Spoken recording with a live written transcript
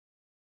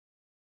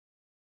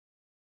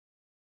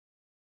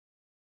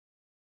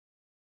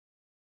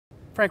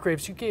Frank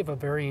Graves, you gave a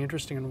very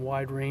interesting and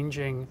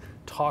wide-ranging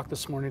talk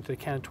this morning to the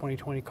Canada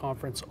 2020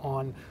 conference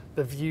on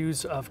the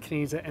views of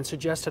Canadians and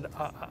suggested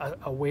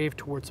a wave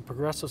towards the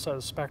progressive side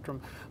of the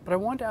spectrum. But I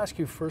wanted to ask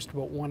you first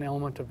about one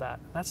element of that.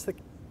 And that's the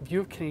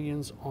view of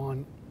Canadians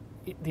on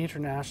the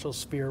international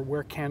sphere,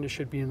 where Canada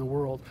should be in the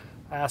world.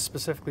 I asked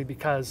specifically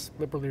because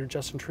Liberal leader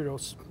Justin Trudeau,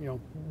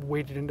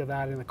 waded into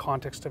that in the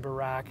context of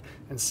Iraq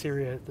and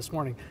Syria this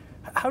morning.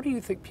 How do you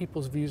think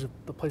people's views of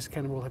the place of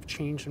Canada in the world have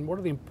changed, and what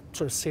are the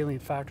sort of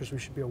salient factors we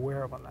should be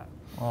aware of on that?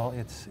 Well,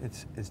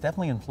 it's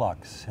definitely in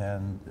flux,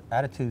 and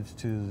attitudes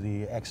to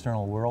the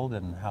external world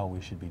and how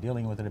we should be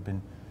dealing with it have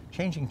been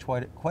changing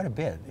quite a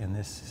bit in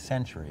this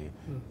century,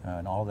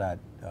 and all that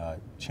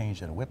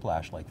changed in a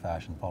whiplash-like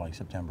fashion following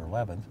September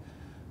 11th,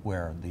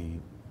 where the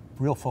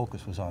real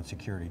focus was on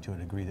security to a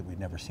degree that we'd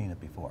never seen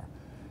it before.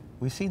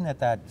 We've seen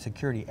that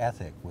security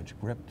ethic, which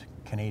gripped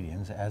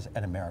Canadians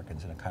and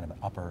Americans in a kind of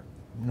upper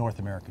North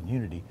American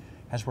unity,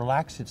 has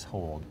relaxed its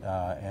hold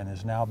and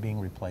is now being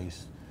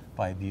replaced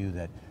by a view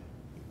that,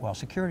 while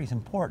security is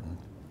important,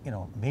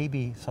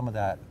 maybe some of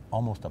that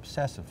almost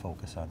obsessive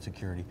focus on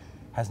security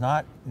has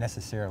not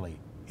necessarily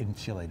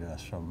insulated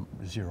us from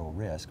zero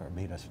risk or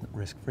made us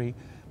risk-free,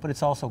 but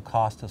it's also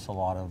cost us a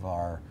lot of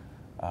our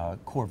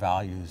core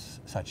values,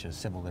 such as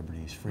civil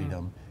liberties,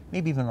 freedom.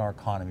 Maybe even our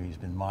economy has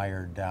been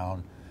mired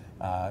down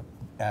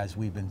as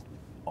we've been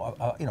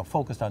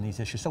focused on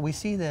these issues. So we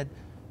see that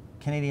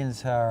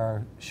Canadians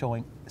are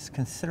showing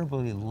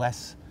considerably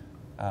less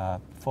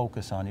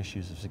focus on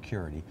issues of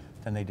security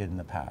than they did in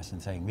the past, and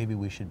saying maybe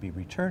we should be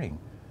returning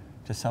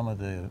to some of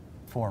the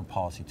foreign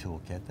policy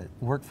toolkit that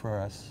worked for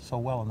us so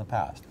well in the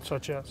past.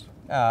 Such as?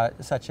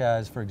 Such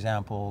as, for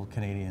example,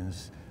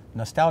 Canadians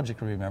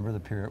nostalgically remember the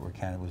period where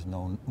Canada was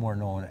more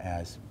known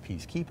as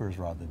peacekeepers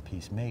rather than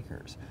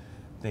peacemakers.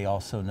 They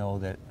also know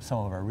that some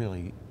of our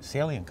really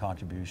salient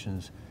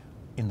contributions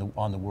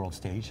on the world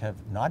stage have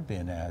not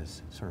been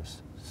as sort of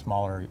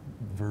smaller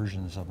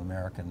versions of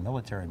American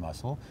military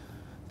muscle,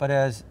 but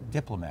as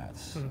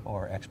diplomats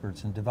or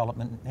experts in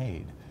development and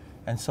aid.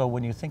 And so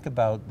when you think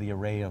about the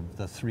array of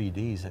the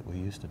 3Ds that we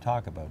used to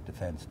talk about,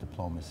 defense,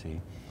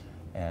 diplomacy,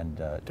 and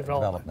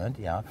development,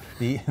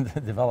 the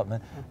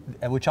development,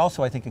 which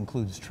also I think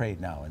includes trade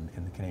now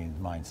in the Canadian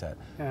mindset.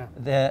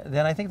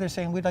 Then I think they're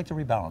saying we'd like to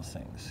rebalance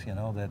things.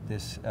 That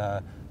this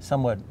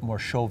somewhat more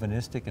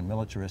chauvinistic and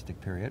militaristic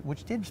period,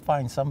 which did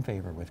find some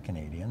favor with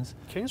Canadians.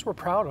 Canadians were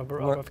proud of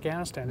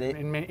Afghanistan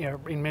in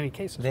many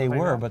cases. They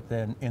were, but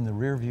then in the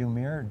rear view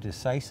mirror,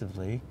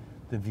 decisively,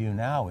 the view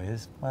now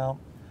is, well,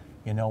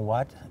 you know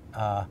what?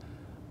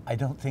 I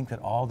don't think that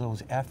all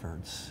those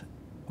efforts.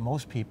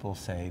 Most people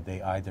say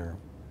they either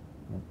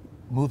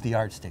move the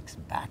yardsticks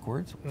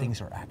backwards,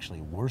 things are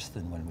actually worse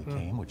than when we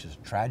came, which is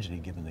a tragedy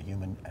given the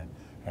human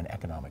and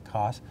economic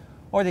costs,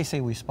 or they say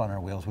we spun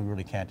our wheels, we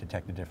really can't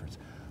detect the difference.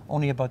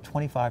 Only about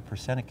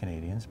 25% of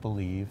Canadians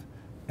believe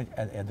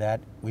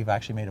that we've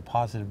actually made a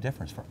positive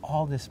difference for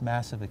all this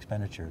massive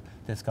expenditure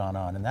that's gone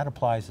on, and that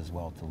applies as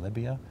well to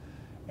Libya.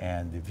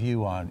 And the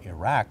view on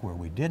Iraq, where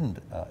we didn't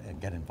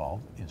get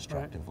involved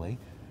instructively,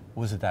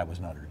 was that was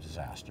not a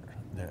disaster.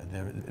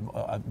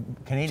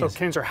 Canadians. So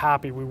Canadians are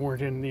happy we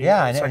weren't in the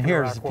and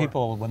here's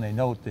people when they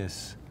note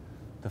this,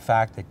 the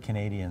fact that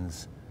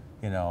Canadians,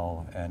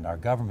 and our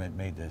government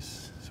made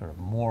this sort of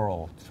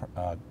moral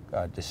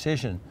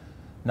decision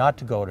not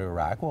to go to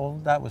Iraq. Well,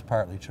 that was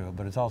partly true,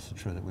 but it's also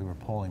true that we were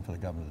polling for the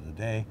government of the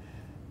day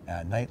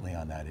nightly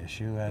on that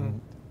issue,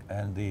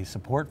 and the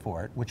support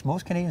for it, which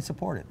most Canadians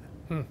supported.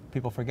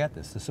 People forget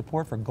this. The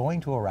support for going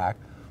to Iraq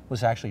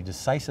was actually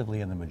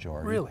decisively in the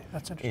majority. Really?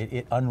 That's interesting.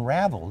 It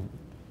unraveled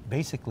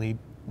basically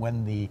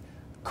when the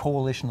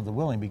coalition of the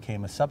willing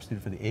became a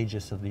substitute for the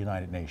aegis of the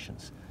United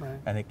Nations.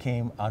 And it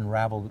came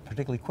unraveled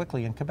particularly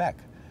quickly in Quebec,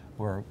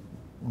 where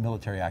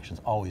military action's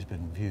always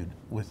been viewed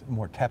with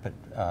more tepid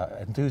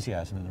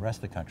enthusiasm than the rest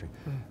of the country.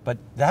 But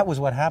that was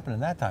what happened in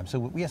that time.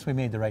 So yes, we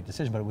made the right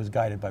decision, but it was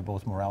guided by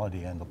both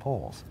morality and the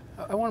polls.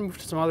 I want to move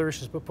to some other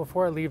issues, but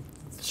before I leave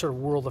sort of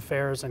world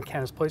affairs and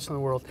Canada's place in the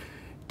world,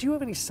 do you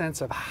have any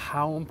sense of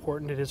how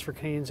important it is for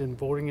Canadians in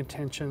voting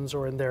intentions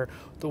or in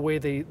the way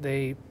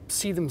they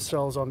see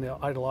themselves on the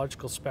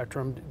ideological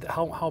spectrum,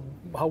 how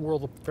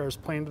world affairs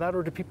play into that,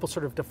 or do people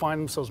sort of define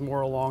themselves more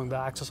along the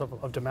axis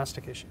of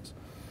domestic issues?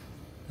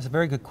 It's a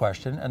very good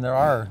question, and there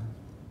are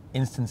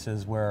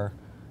instances where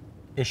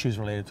issues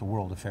related to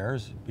world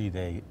affairs, be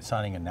they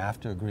signing a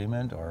NAFTA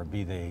agreement or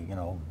be they,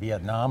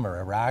 Vietnam or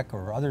Iraq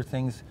or other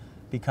things,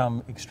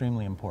 become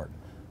extremely important.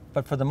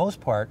 But for the most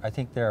part, I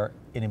think they're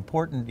an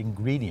important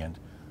ingredient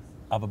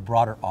of a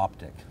broader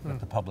optic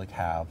that the public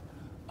have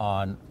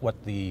on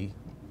what the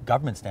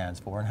government stands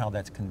for and how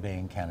that's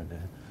conveying Canada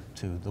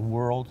to the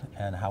world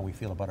and how we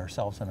feel about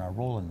ourselves and our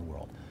role in the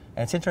world.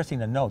 And it's interesting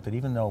to note that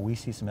even though we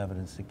see some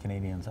evidence that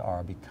Canadians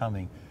are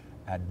becoming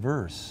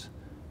adverse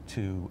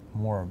to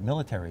more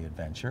military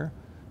adventure,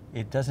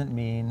 It doesn't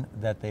mean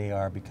that they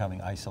are becoming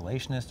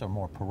isolationist or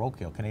more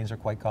parochial. Canadians are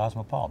quite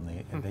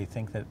cosmopolitan. They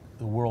think that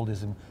the world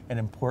is an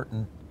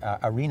important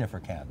arena for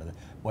Canada,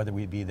 whether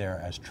we be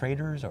there as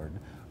traders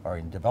or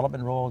in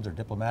development roles or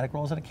diplomatic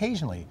roles, and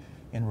occasionally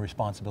in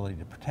responsibility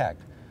to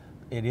protect.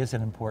 It is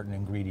an important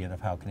ingredient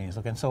of how Canadians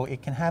look. And so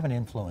it can have an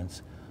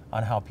influence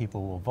on how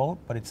people will vote,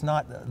 but it's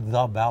not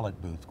the ballot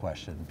booth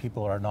question.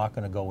 People are not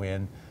going to go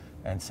in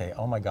and say,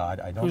 oh my God,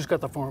 I don't... Who's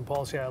got the foreign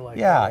policy I like?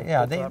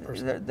 Yeah,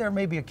 there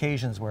may be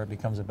occasions where it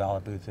becomes a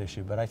ballot booth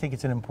issue, but I think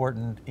it's an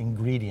important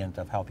ingredient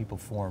of how people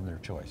form their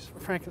choice.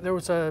 Frank,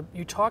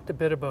 you talked a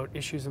bit about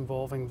issues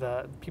involving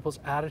people's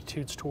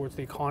attitudes towards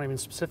the economy, and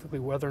specifically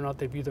whether or not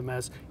they view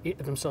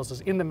themselves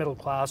as in the middle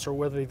class, or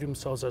whether they view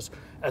themselves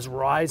as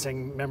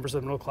rising members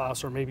of the middle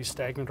class, or maybe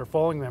stagnant or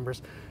falling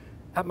members.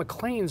 At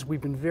Maclean's, we've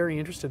been very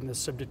interested in this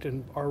subject,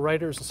 and our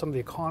writers and some of the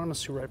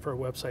economists who write for our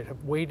website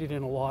have waded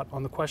in a lot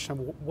on the question of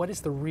what is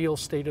the real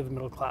state of the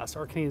middle class?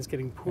 Are Canadians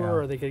getting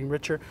poorer? Are they getting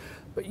richer?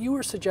 But you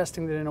were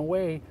suggesting that in a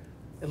way,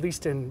 at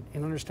least in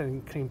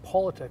understanding Canadian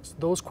politics,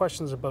 those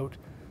questions about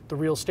the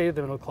real state of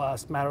the middle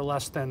class matter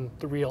less than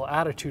the real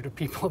attitude of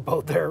people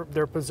about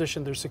their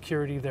position, their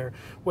security,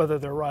 whether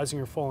they're rising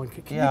or falling.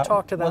 Can you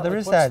talk to that? Well, there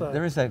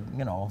is that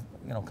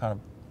kind of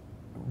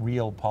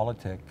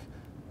realpolitik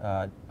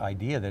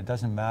idea that it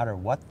doesn't matter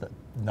what the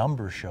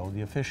numbers show.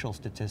 The official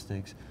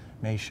statistics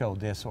may show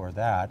this or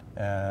that,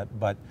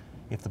 but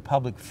if the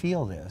public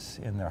feel this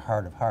in their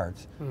heart of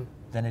hearts,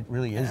 then it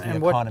really is the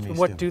economy. And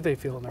what do they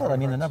feel in their heart of hearts? Well, I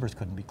mean, the numbers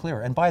couldn't be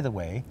clearer. And by the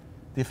way,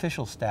 the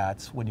official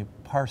stats, when you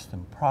parse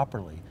them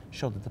properly,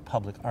 show that the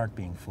public aren't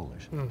being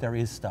foolish. There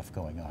is stuff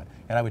going on.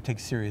 And I would take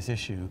serious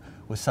issue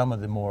with some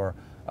of the more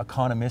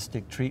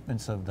economistic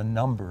treatments of the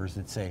numbers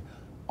that say,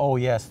 oh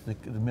yes, the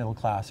middle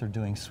class are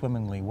doing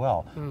swimmingly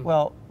well.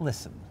 Well,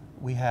 listen,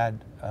 we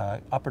had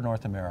Upper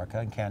North America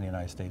and Canada and the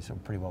United States are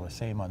pretty well the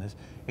same on this,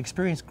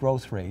 experienced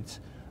growth rates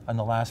in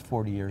the last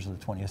 40 years of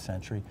the 20th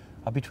century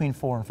of between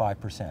 4 and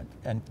 5%.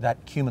 And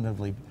that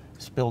cumulatively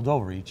spilled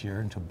over each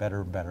year into a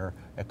better and better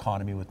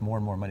economy with more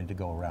and more money to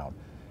go around.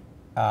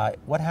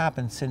 What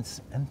happened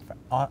since, and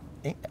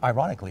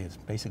ironically, it's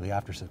basically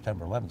after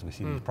September 11th, we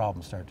see these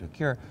problems start to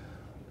occur.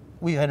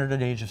 We've entered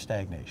an age of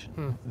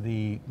stagnation.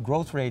 The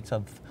growth rates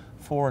of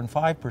 4 and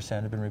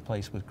 5% have been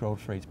replaced with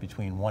growth rates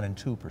between 1 and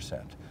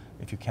 2%,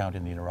 if you count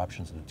in the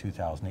interruptions of the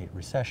 2008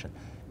 recession.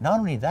 Not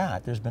only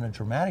that, there's been a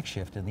dramatic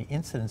shift in the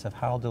incidence of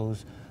how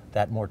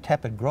that more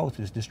tepid growth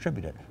is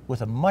distributed,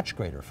 with a much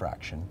greater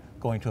fraction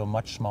going to a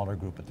much smaller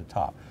group at the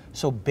top.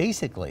 So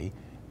basically,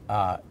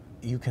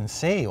 you can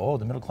say, oh,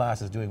 the middle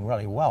class is doing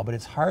really well, but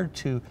it's hard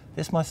to,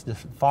 this must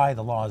defy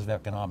the laws of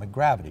economic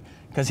gravity.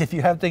 Because if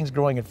you have things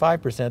growing at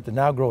 5% that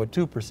now grow at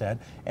 2%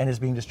 and is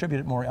being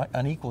distributed more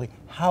unequally,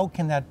 how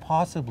can that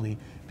possibly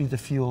be the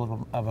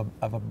fuel of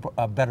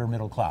a better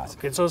middle class?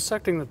 Okay, so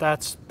accepting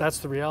that's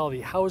the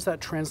reality, how is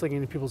that translating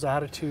into people's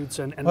attitudes,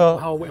 and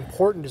how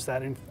important is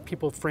that in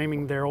people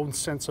framing their own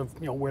sense of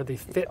where they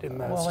fit in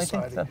that society?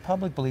 Well, I think the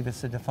public believe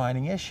it's a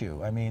defining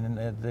issue. I mean,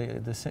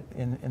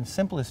 in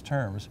simplest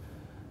terms,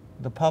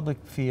 the public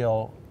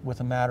feel,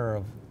 with a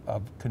matter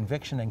of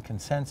conviction and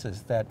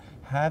consensus, that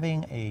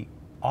having a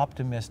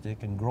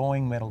optimistic and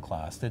growing middle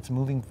class that's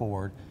moving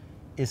forward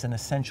is an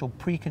essential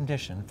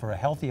precondition for a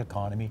healthy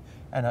economy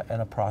and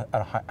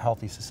a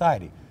healthy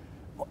society.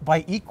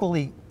 By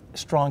equally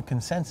strong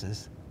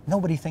consensus,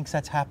 nobody thinks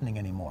that's happening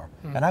anymore.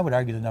 And I would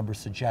argue the numbers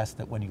suggest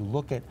that when you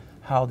look at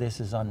how this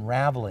is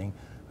unraveling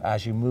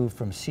as you move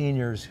from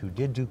seniors who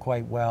did do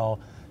quite well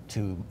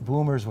to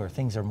boomers where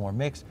things are more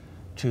mixed,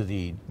 to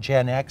the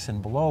Gen X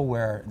and below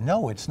where,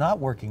 no, it's not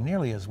working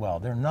nearly as well.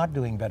 They're not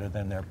doing better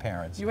than their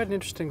parents. You had an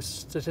interesting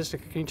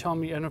statistic. Can you tell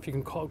me, I don't know if you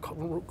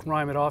can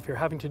rhyme it off here,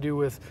 having to do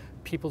with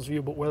people's view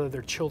about whether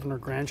their children or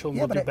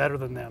grandchildren will do better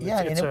than them.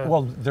 Yeah,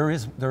 well,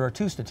 there are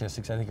two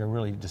statistics I think are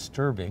really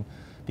disturbing,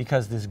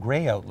 because this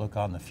gray outlook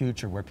on the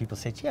future where people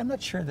say, gee, I'm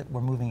not sure that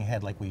we're moving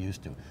ahead like we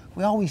used to.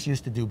 We always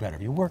used to do better.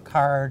 You work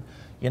hard,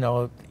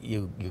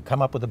 you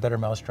come up with a better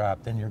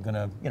mousetrap, then you're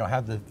gonna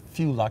have the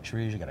few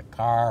luxuries. You get a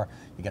car,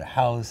 you get a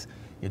house,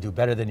 you do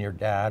better than your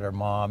dad or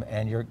mom,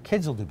 and your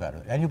kids will do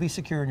better, and you'll be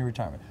secure in your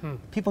retirement.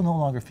 People no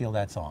longer feel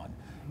that's on.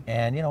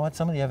 And you know what,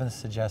 some of the evidence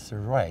suggests they're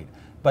right.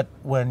 But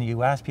when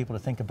you ask people to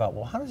think about,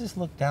 well, how does this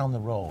look down the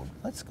road?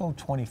 Let's go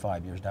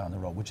 25 years down the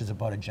road, which is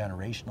about a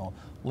generational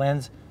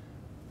lens.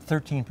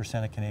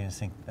 13% of Canadians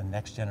think the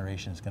next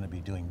generation is going to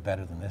be doing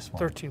better than this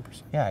one. 13%.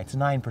 Yeah, it's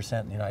 9%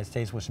 in the United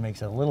States, which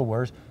makes it a little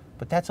worse,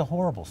 but that's a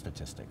horrible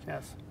statistic.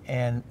 Yes.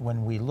 And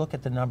when we look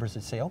at the numbers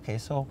that say, okay,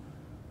 so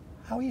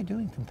how are you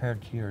doing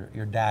compared to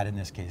your dad? In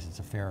this case, it's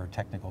a fair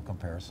technical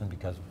comparison,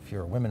 because if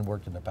your women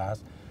worked in the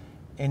past,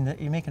 and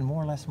you're making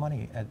more or less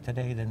money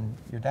today than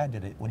your dad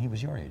did it when he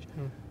was your age.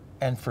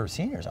 And for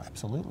seniors,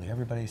 absolutely.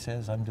 Everybody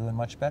says, I'm doing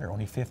much better.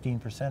 Only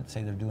 15%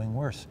 say they're doing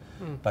worse.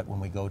 But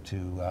when we go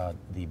to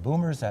the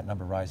boomers, that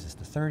number rises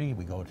to 30.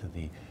 We go to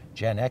the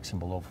Gen X and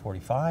below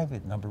 45,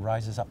 the number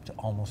rises up to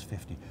almost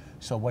 50.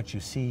 So what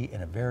you see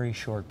in a very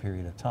short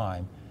period of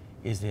time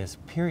is this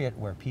period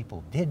where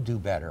people did do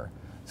better,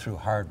 through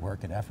hard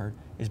work and effort,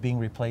 is being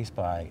replaced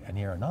by an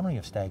era not only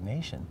of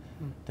stagnation,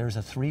 there's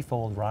a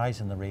threefold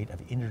rise in the rate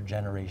of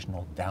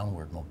intergenerational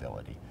downward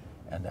mobility.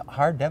 And the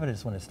hard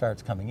evidence when it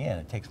starts coming in,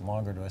 it takes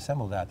longer to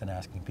assemble that than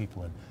asking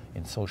people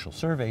in social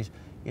surveys,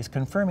 is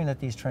confirming that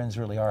these trends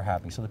really are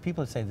happening. So the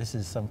people that say this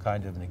is some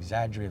kind of an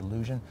exaggerated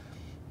illusion,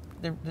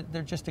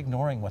 they're just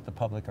ignoring what the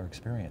public are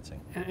experiencing.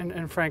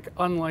 And Frank,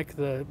 unlike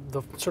the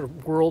sort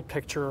of world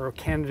picture or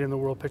Canada in the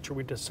world picture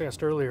we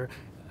discussed earlier,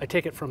 I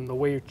take it from the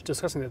way you're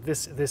discussing that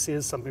this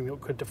is something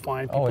that could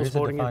define people's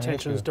voting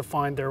intentions,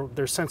 define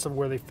their sense of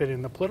where they fit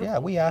in the political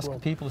world. Yeah, we ask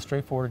people a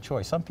straightforward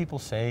choice. Some people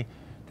say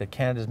that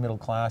Canada's middle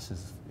class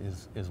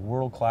is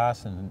world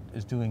class and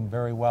is doing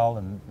very well,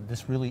 and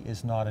this really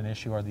is not an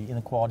issue, or the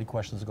inequality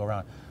questions that go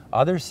around.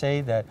 Others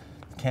say that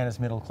Canada's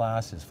middle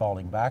class is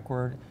falling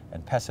backward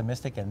and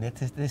pessimistic, and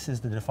this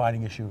is the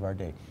defining issue of our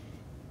day.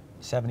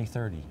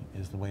 70-30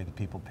 is the way that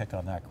people pick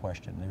on that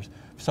question.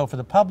 So for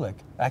the public,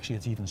 actually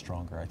it's even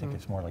stronger. I think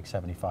it's more like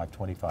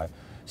 75-25.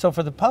 So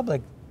for the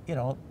public, you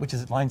know,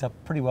 lines up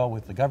pretty well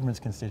with the government's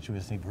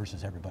constituency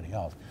versus everybody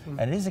else.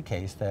 And it is a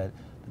case that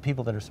the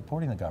people that are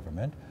supporting the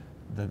government,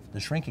 the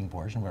shrinking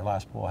portion, where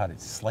last poll had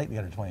it slightly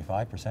under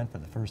 25% for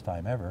the first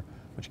time ever,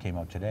 which came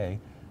out today,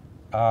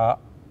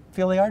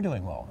 feel they are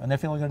doing well, and they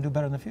feel they're going to do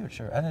better in the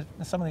future. And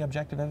some of the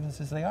objective evidence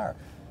is they are.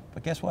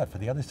 But guess what? For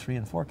the other 3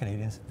 and 4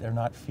 Canadians, they're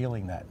not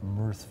feeling that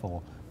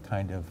mirthful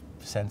kind of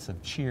sense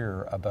of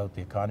cheer about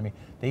the economy.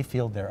 They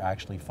feel they're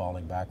actually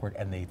falling backward,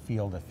 and they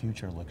feel the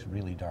future looks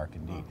really dark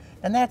indeed.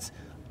 And that's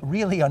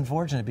really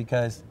unfortunate,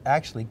 because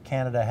actually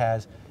Canada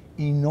has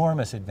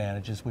enormous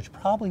advantages, which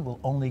probably will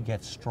only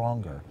get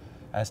stronger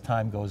as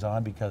time goes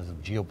on because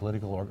of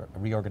geopolitical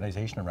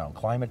reorganization around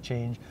climate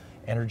change,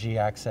 energy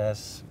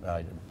access,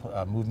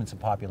 movements of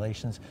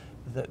populations.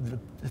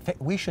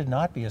 We should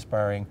not be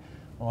aspiring,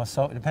 well,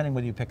 so depending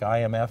whether you pick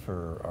IMF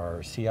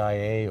or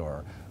CIA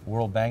or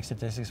World Bank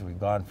statistics, we've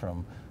gone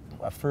from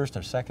first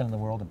or second in the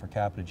world in per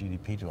capita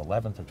GDP to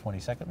 11th or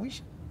 22nd. We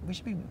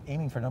should be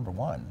aiming for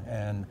 #1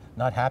 and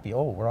not happy,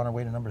 oh, we're on our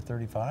way to number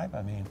 35.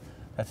 I mean,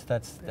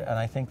 and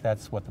I think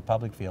that's what the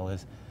public feel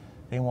is.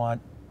 They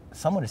want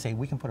someone to say,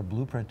 we can put a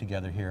blueprint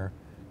together here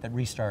that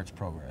restarts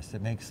progress,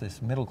 that makes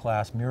this middle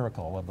class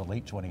miracle of the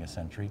late 20th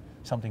century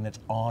something that's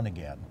on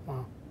again.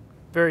 Wow.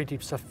 Very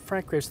deep stuff.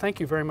 Frank Graves, thank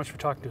you very much for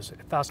talking to us.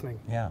 Fascinating.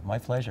 Yeah, my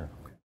pleasure.